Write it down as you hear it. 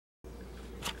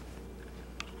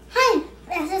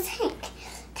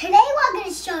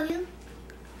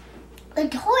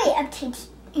toy MTT,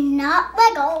 not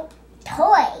Lego,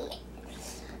 toy.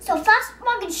 So first I'm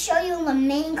going to show you the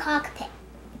main cockpit.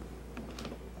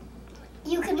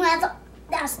 You can rather,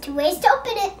 there's two ways to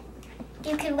open it.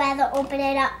 You can rather open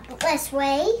it up this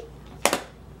way,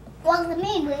 or the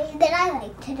main way that I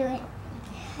like to do it.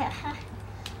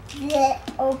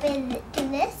 Open to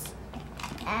this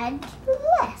and to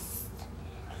this.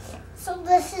 So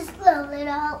this is the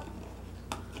little,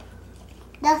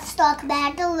 the stock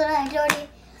Magna that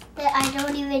I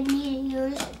don't even need to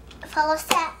use for the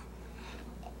set.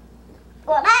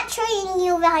 Well, not showing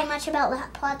you very much about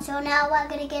that part, so now we're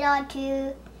going to get on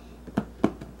to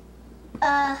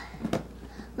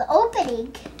the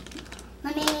opening,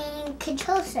 the main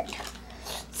control center.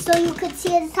 So you can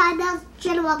see inside there's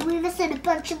General Grievous and a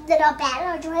bunch of little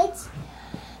battle droids.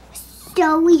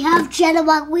 So we have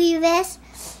General Grievous.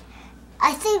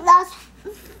 I think that's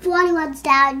 41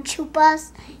 Sand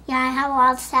Troopers. Yeah, I have a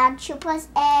lot of Sand Troopers.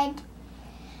 And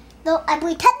I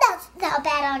believe 10 little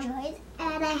battle droids.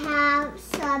 And I have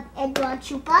some indoor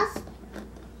troopers.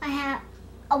 I have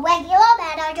a regular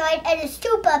battle droid and a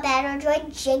super battle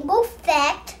droid, Jango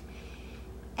Fett,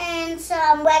 and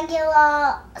some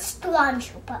regular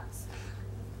stormtroopers.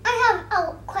 I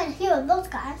have quite a few of those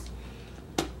guys.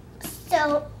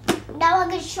 So now I'm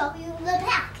going to show you the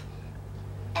back.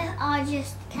 And I'll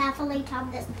just carefully turn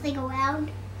this thing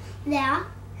around there.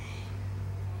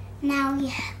 Now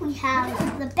we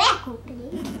have the back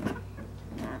opening.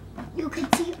 You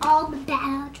can see all the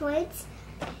battle droids.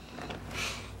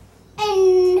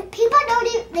 And people don't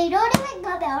even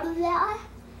come out of there.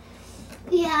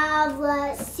 We have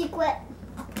the secret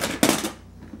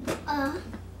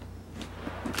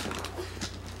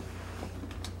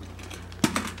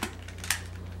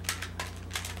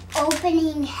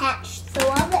opening hatch.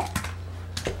 So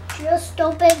it just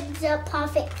opens up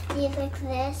perfectly like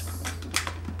this.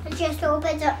 It just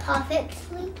opens up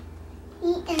perfectly.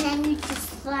 And then you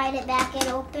just slide it back and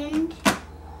opened.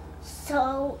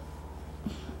 So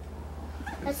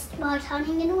let's start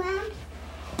turning it around.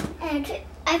 And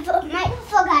I might have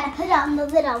forgot to put on the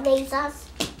little lasers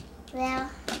there.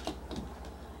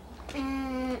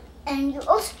 And you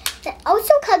also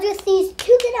comes with these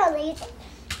two little lasers.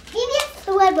 Maybe it's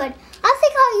the red one. I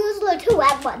think I'll use the two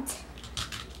red ones.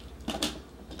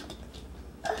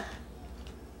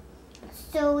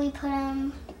 So we put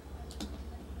them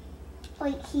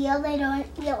like here. They don't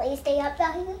really stay up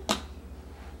there.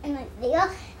 And like there.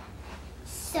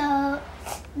 So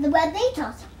the red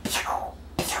lasers.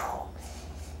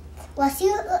 We'll see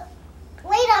you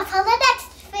later for the next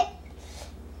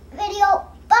video.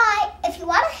 Bye. If you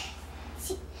want to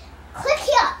see, click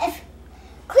here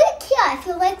if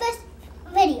you like this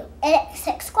video and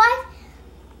subscribe,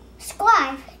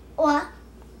 or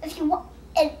if you want,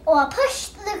 or push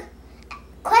the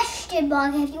question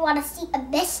mark if you want to see a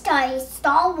mystery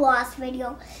Star Wars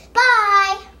video.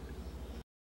 Bye.